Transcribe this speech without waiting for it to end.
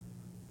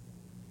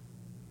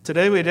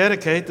Today we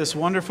dedicate this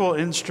wonderful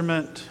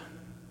instrument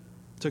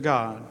to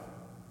God.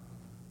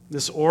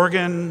 This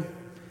organ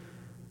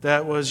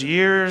that was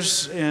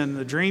years in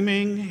the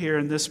dreaming here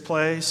in this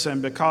place,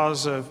 and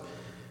because of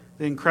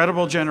the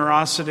incredible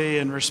generosity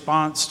and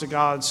response to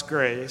God's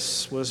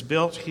grace, was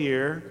built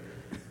here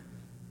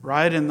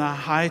right in the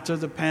height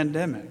of the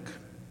pandemic.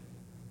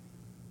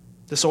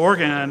 This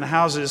organ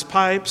houses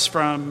pipes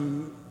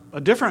from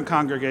a different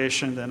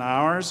congregation than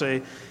ours,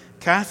 a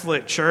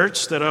Catholic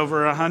church that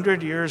over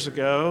 100 years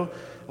ago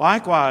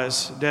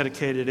likewise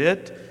dedicated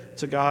it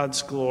to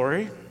God's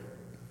glory.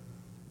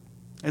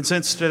 And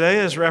since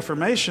today is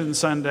Reformation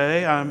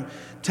Sunday, I'm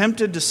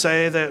tempted to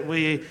say that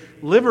we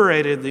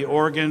liberated the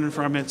organ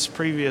from its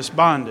previous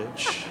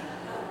bondage.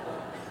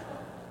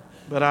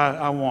 But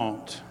I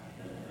won't.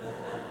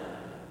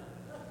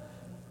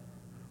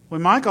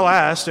 When Michael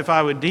asked if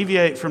I would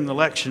deviate from the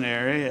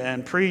lectionary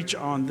and preach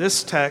on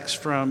this text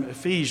from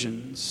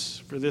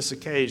Ephesians for this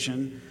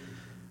occasion,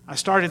 I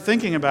started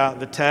thinking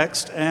about the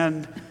text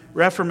and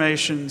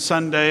Reformation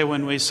Sunday,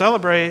 when we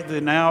celebrate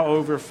the now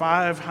over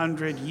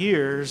 500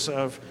 years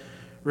of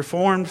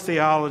Reformed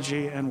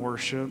theology and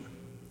worship,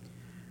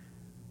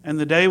 and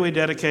the day we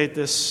dedicate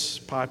this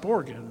pipe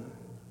organ,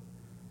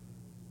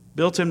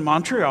 built in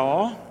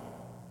Montreal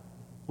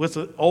with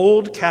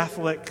old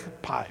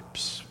Catholic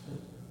pipes.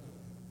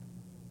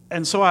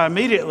 And so I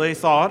immediately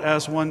thought,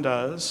 as one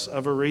does,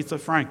 of Aretha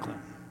Franklin.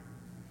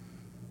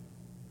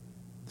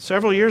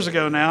 Several years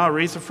ago now,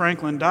 Aretha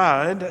Franklin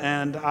died,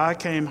 and I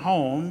came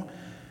home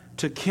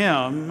to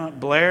Kim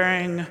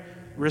blaring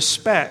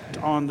respect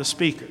on the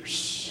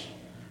speakers.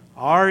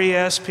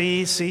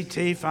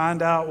 RESPCT,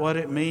 find out what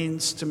it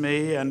means to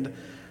me, and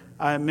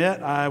I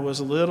admit I was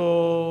a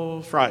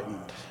little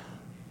frightened.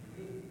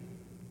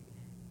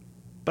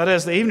 But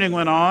as the evening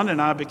went on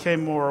and I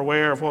became more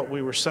aware of what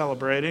we were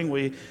celebrating,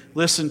 we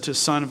listened to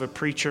Son of a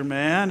Preacher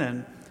Man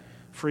and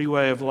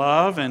Freeway of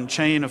Love and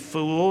Chain of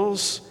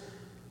Fools,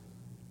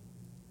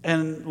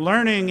 and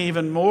learning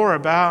even more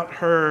about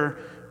her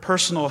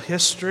personal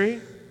history,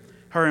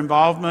 her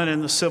involvement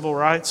in the civil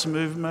rights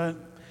movement,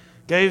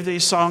 gave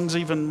these songs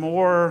even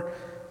more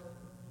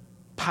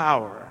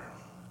power.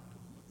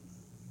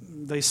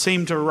 They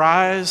seemed to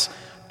rise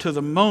to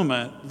the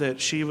moment that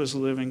she was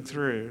living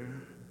through.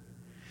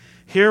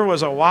 Here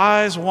was a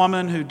wise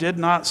woman who did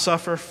not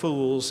suffer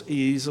fools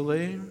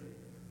easily,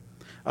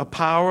 a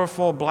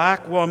powerful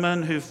black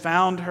woman who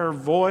found her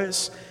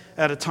voice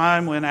at a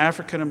time when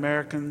African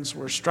Americans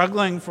were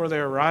struggling for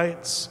their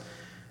rights,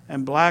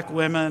 and black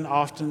women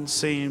often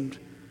seemed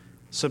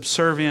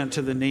subservient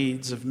to the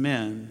needs of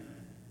men.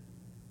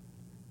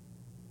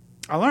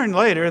 I learned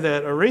later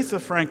that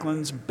Aretha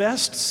Franklin's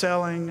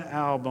best-selling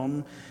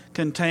album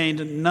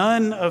contained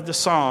none of the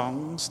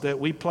songs that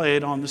we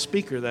played on the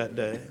speaker that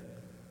day,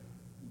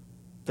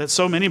 that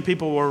so many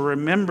people were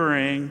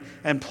remembering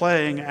and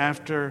playing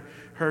after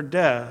her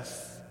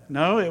death.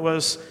 No, it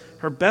was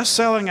her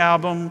best-selling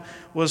album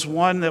was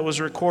one that was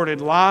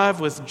recorded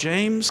live with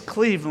James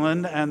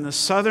Cleveland and the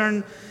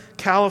Southern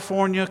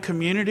California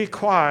Community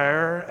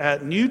Choir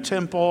at New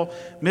Temple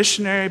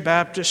Missionary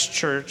Baptist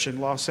Church in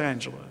Los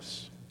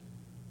Angeles.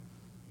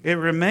 It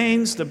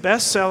remains the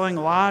best-selling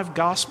live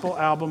gospel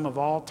album of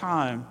all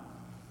time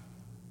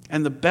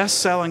and the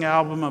best-selling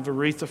album of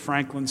Aretha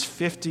Franklin's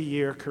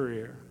 50-year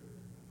career.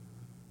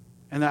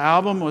 And the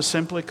album was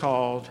simply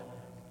called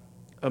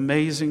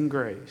Amazing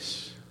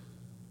Grace.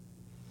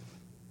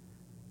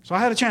 So I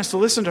had a chance to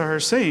listen to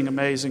her sing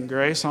Amazing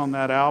Grace on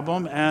that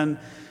album, and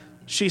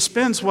she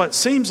spends what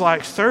seems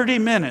like 30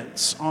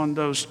 minutes on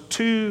those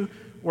two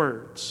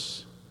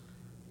words,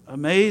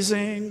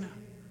 Amazing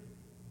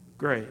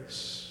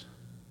Grace.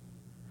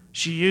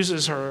 She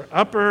uses her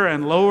upper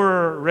and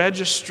lower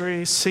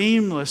registry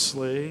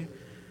seamlessly,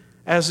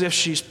 as if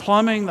she's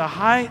plumbing the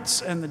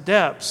heights and the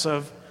depths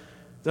of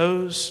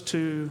those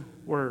two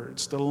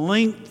words, the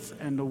length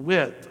and the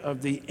width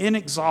of the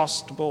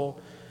inexhaustible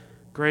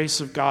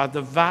grace of God.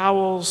 The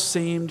vowels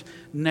seemed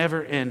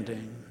never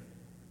ending.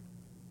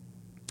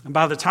 And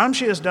by the time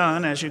she is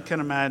done, as you can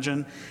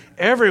imagine,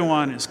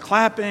 everyone is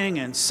clapping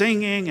and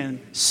singing and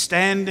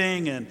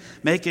standing and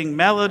making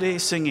melody,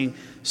 singing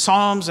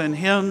psalms and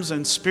hymns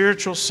and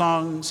spiritual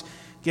songs,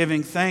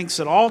 giving thanks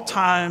at all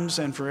times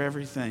and for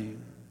everything.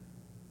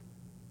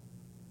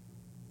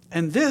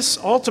 And this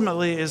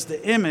ultimately is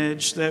the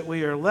image that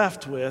we are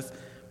left with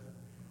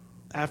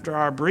after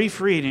our brief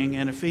reading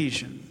in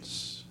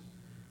Ephesians.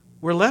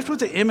 We're left with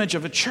the image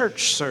of a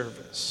church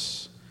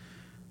service,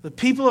 the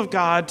people of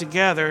God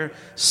together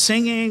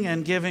singing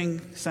and giving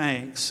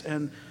thanks.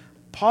 And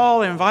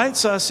Paul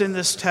invites us in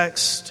this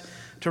text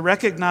to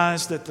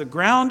recognize that the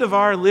ground of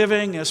our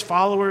living as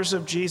followers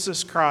of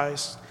Jesus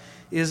Christ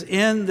is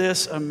in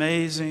this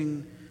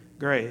amazing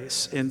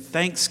grace, in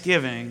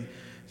thanksgiving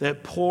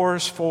that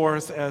pours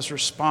forth as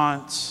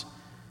response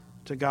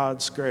to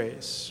God's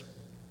grace.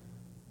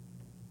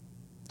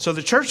 So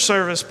the church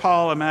service,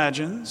 Paul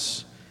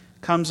imagines,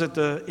 comes at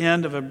the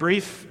end of a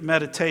brief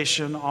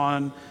meditation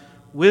on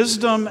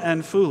wisdom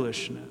and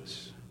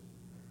foolishness,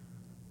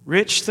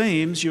 Rich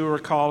themes you will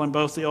recall in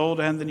both the Old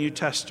and the New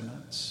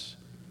Testaments.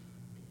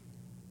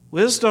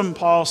 Wisdom,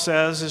 Paul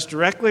says, is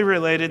directly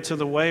related to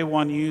the way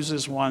one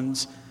uses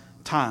one's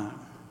time.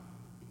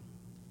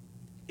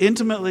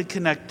 Intimately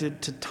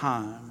connected to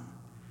time.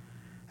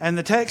 And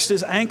the text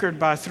is anchored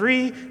by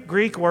 3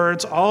 Greek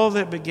words, all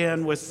that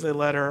begin with the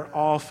letter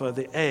alpha,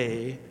 the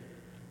A.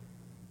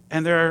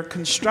 And they're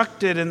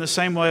constructed in the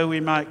same way we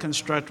might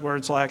construct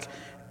words like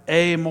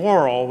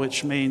amoral,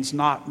 which means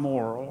not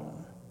moral.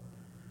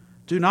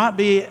 Do not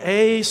be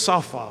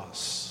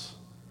asophos,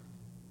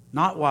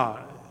 not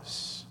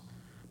wise,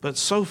 but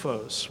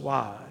sophos,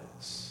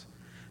 wise.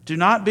 Do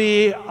not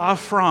be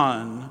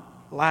aphron,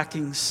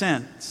 lacking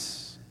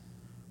sense,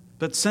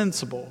 but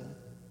sensible.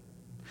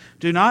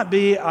 Do not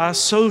be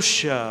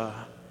asocia,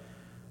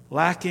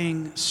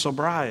 lacking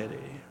sobriety.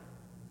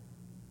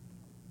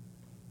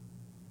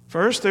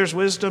 First, there's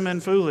wisdom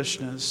and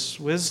foolishness.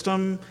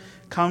 Wisdom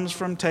comes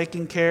from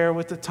taking care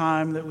with the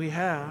time that we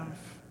have.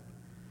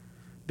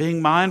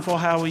 Being mindful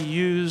how we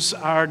use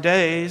our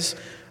days.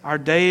 Our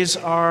days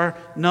are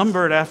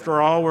numbered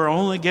after all. We're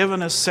only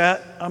given a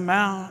set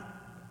amount.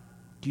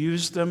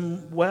 Use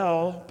them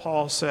well,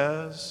 Paul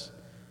says.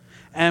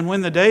 And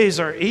when the days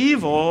are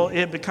evil,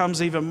 it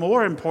becomes even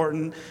more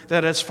important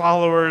that as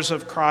followers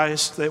of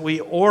Christ that we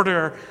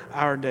order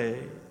our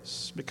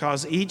days.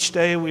 Because each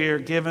day we are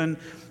given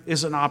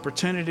is an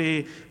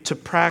opportunity to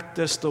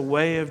practice the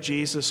way of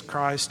Jesus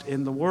Christ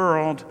in the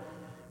world,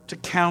 to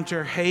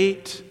counter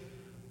hate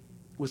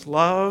with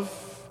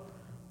love,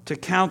 to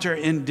counter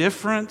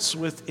indifference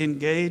with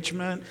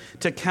engagement,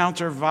 to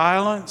counter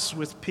violence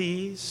with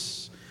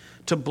peace,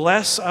 to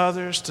bless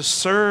others, to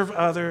serve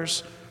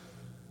others.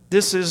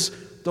 This is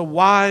the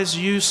wise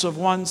use of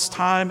one's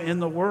time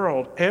in the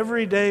world.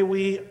 Every day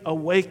we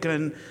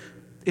awaken,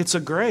 it's a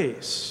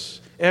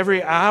grace.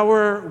 Every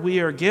hour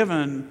we are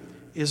given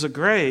is a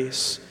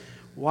grace.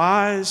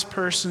 Wise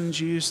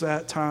persons use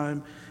that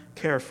time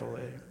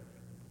carefully.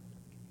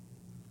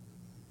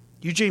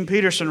 Eugene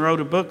Peterson wrote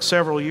a book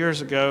several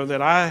years ago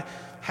that I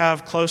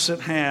have close at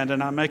hand,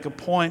 and I make a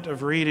point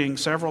of reading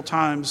several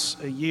times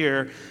a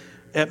year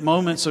at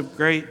moments of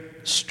great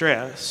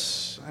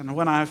stress. And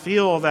when I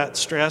feel that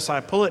stress, I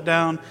pull it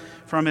down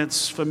from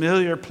its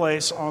familiar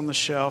place on the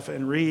shelf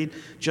and read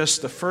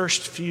just the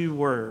first few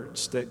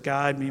words that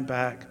guide me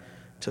back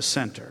to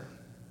center.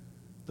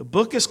 The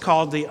book is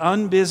called The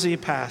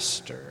Unbusy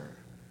Pastor,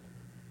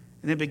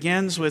 and it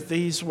begins with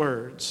these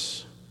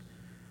words: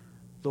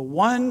 "The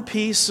one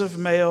piece of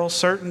mail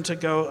certain to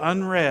go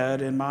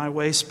unread in my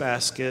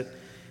wastebasket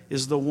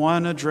is the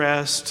one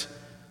addressed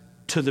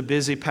to the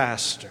busy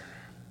pastor."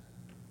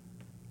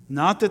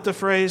 Not that the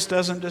phrase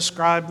doesn't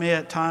describe me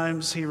at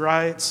times, he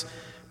writes,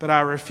 but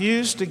I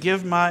refuse to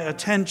give my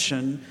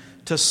attention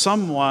to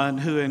someone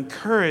who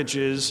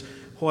encourages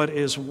what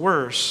is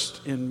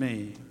worst in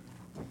me.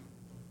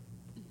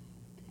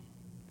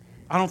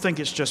 I don't think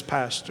it's just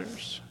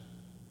pastors.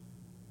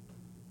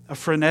 A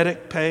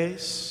frenetic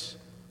pace,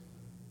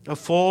 a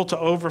full to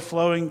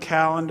overflowing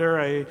calendar,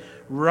 a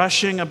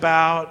rushing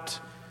about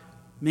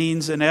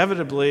means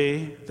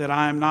inevitably that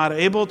I am not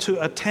able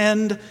to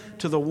attend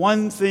to the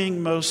one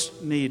thing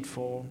most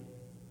needful.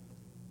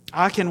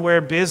 I can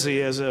wear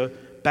busy as a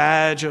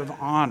badge of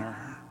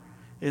honor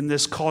in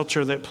this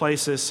culture that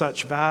places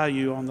such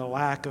value on the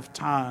lack of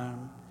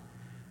time.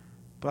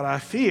 But I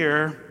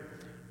fear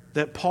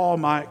that Paul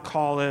might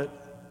call it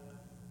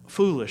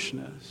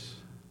foolishness.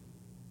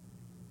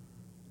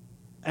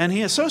 And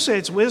he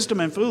associates wisdom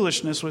and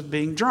foolishness with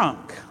being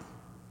drunk.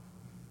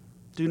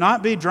 Do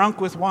not be drunk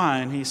with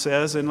wine, he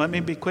says. And let me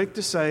be quick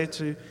to say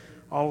to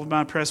all of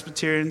my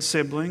Presbyterian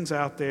siblings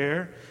out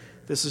there,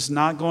 this is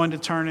not going to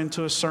turn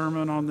into a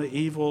sermon on the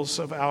evils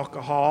of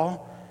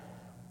alcohol,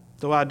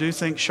 though I do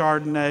think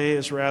Chardonnay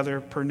is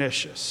rather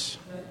pernicious.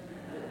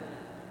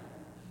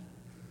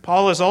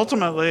 Paul is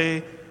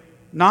ultimately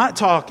not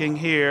talking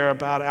here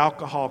about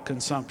alcohol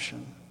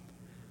consumption,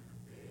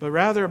 but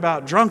rather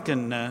about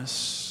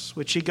drunkenness,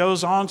 which he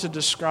goes on to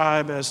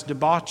describe as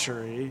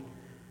debauchery.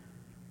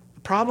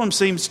 The problem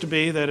seems to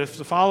be that if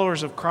the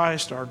followers of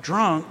Christ are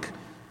drunk,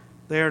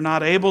 they are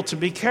not able to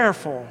be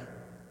careful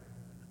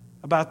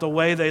about the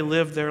way they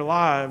live their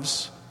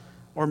lives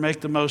or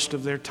make the most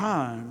of their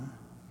time.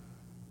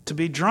 To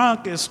be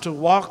drunk is to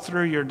walk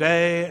through your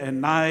day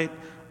and night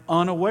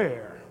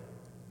unaware,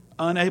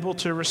 unable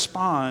to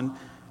respond,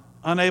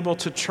 unable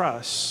to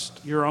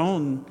trust your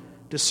own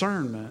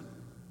discernment.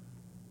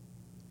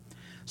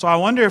 So I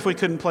wonder if we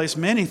couldn't place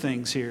many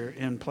things here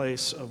in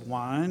place of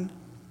wine.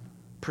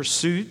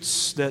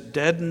 Pursuits that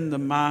deaden the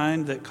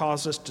mind, that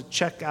cause us to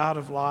check out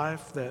of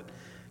life, that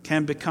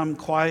can become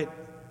quite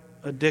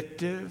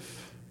addictive.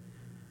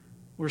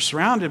 We're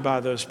surrounded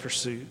by those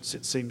pursuits,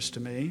 it seems to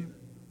me.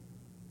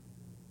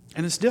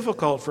 And it's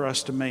difficult for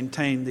us to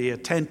maintain the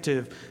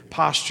attentive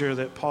posture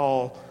that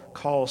Paul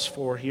calls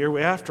for here.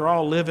 We, after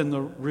all, live in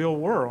the real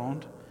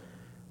world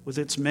with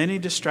its many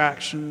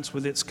distractions,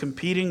 with its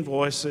competing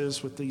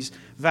voices, with these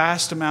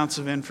vast amounts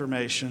of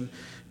information.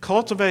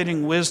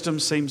 Cultivating wisdom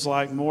seems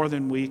like more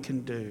than we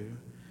can do.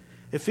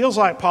 It feels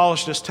like Paul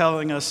is just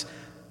telling us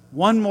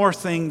one more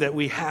thing that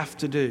we have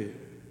to do,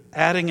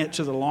 adding it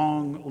to the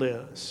long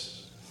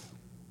list.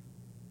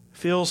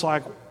 Feels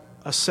like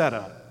a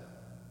setup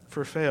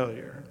for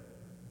failure.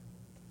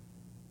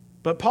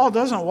 But Paul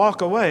doesn't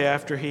walk away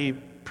after he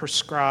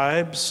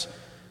prescribes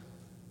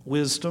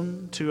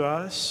wisdom to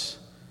us.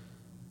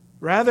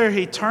 Rather,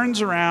 he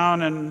turns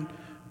around and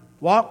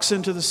walks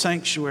into the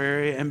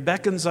sanctuary and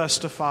beckons us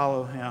to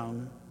follow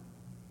him.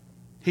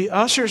 He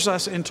ushers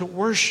us into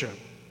worship.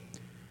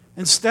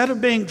 Instead of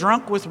being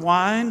drunk with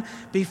wine,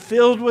 be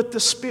filled with the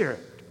Spirit.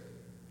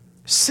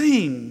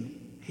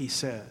 Sing, he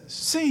says.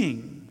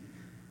 Sing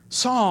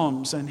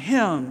psalms and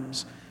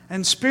hymns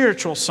and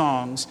spiritual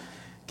songs,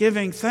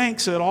 giving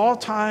thanks at all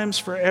times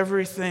for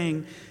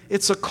everything.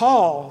 It's a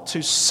call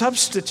to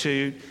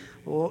substitute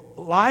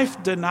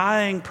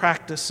life-denying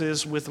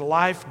practices with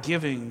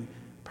life-giving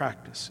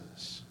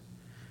practices.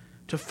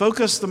 To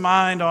focus the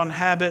mind on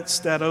habits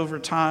that over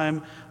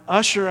time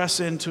usher us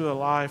into a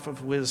life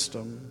of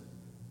wisdom.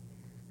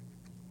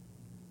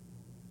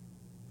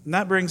 And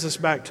that brings us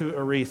back to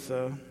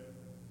Aretha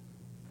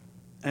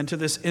and to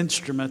this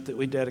instrument that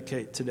we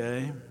dedicate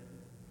today.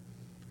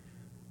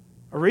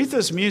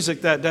 Aretha's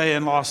music that day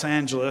in Los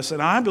Angeles,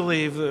 and I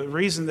believe the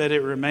reason that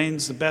it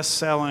remains the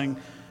best-selling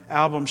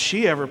album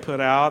she ever put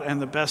out and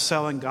the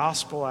best-selling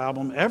gospel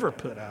album ever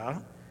put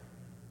out,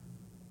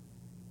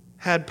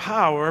 had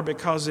power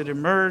because it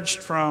emerged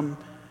from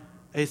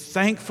a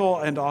thankful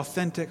and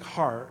authentic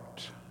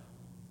heart.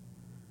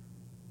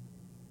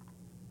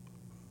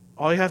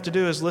 All you have to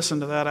do is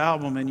listen to that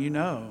album and you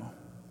know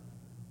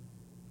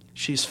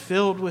she's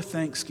filled with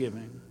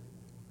thanksgiving.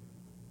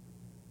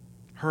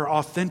 Her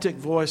authentic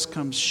voice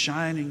comes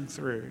shining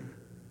through.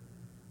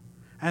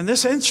 And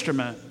this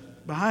instrument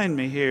behind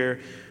me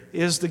here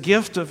is the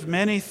gift of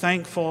many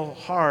thankful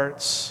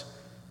hearts,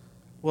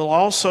 will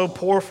also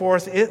pour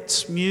forth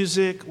its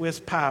music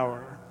with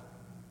power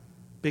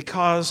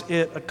because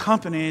it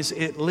accompanies,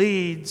 it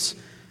leads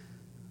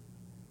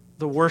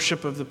the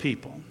worship of the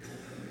people.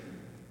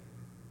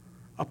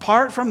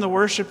 Apart from the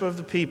worship of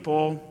the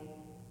people,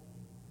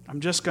 I'm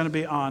just going to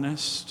be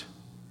honest,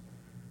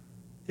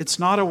 it's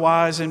not a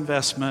wise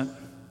investment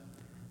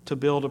to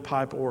build a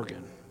pipe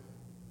organ.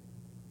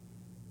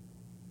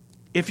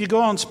 If you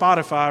go on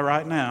Spotify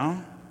right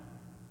now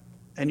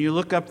and you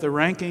look up the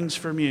rankings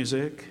for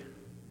music,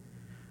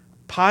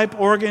 pipe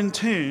organ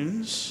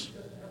tunes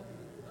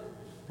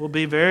will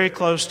be very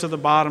close to the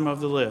bottom of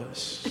the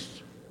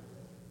list,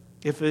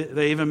 if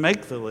they even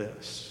make the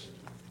list.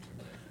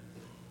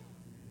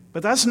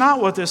 But that's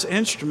not what this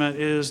instrument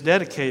is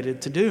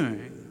dedicated to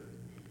doing.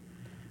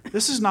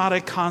 This is not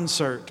a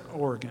concert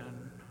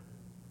organ.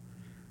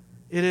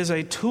 It is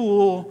a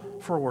tool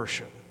for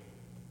worship.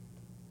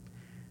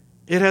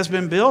 It has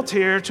been built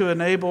here to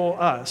enable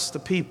us, the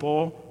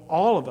people,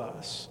 all of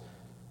us,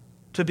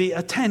 to be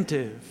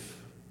attentive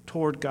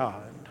toward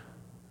God.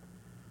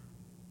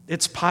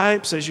 Its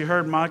pipes, as you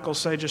heard Michael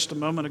say just a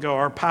moment ago,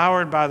 are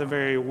powered by the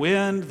very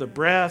wind, the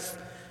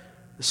breath,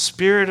 the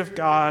Spirit of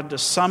God to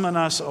summon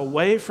us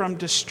away from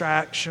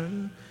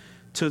distraction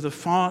to the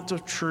font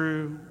of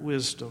true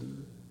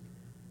wisdom.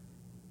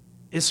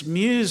 Its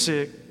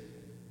music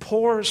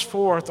pours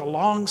forth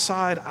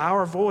alongside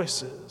our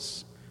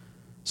voices,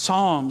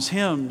 psalms,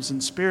 hymns,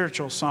 and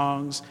spiritual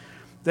songs,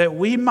 that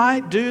we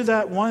might do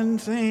that one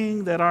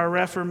thing that our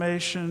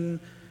Reformation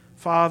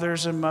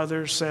fathers and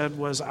mothers said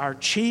was our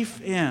chief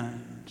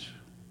end.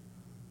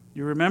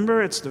 You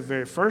remember, it's the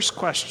very first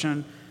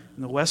question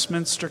in the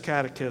Westminster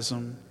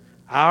Catechism,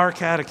 our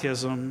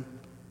catechism,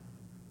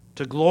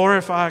 to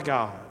glorify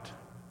God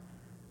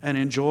and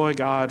enjoy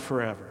God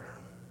forever.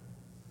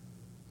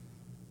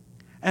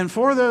 And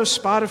for those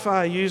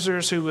Spotify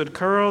users who would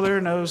curl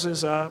their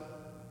noses up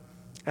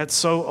at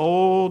so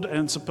old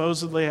and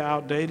supposedly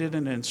outdated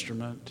an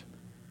instrument,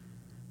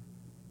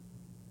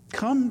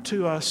 come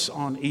to us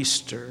on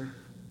Easter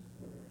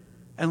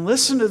and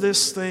listen to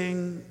this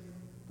thing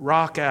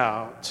rock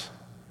out.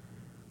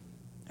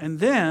 And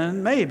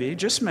then maybe,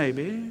 just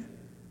maybe,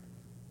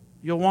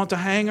 you'll want to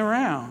hang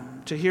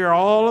around to hear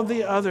all of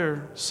the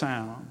other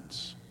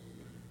sounds,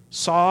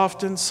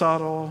 soft and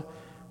subtle,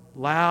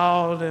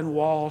 loud and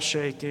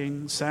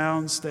wall-shaking,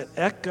 sounds that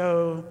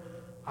echo,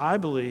 I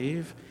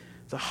believe,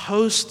 the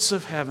hosts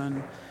of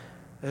heaven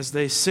as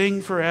they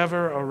sing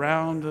forever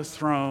around the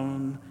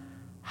throne,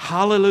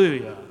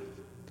 Hallelujah,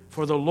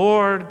 for the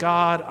Lord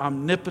God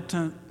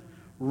omnipotent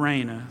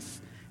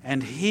reigneth,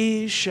 and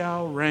he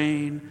shall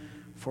reign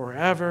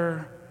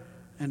forever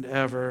and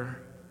ever.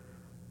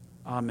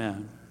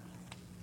 Amen.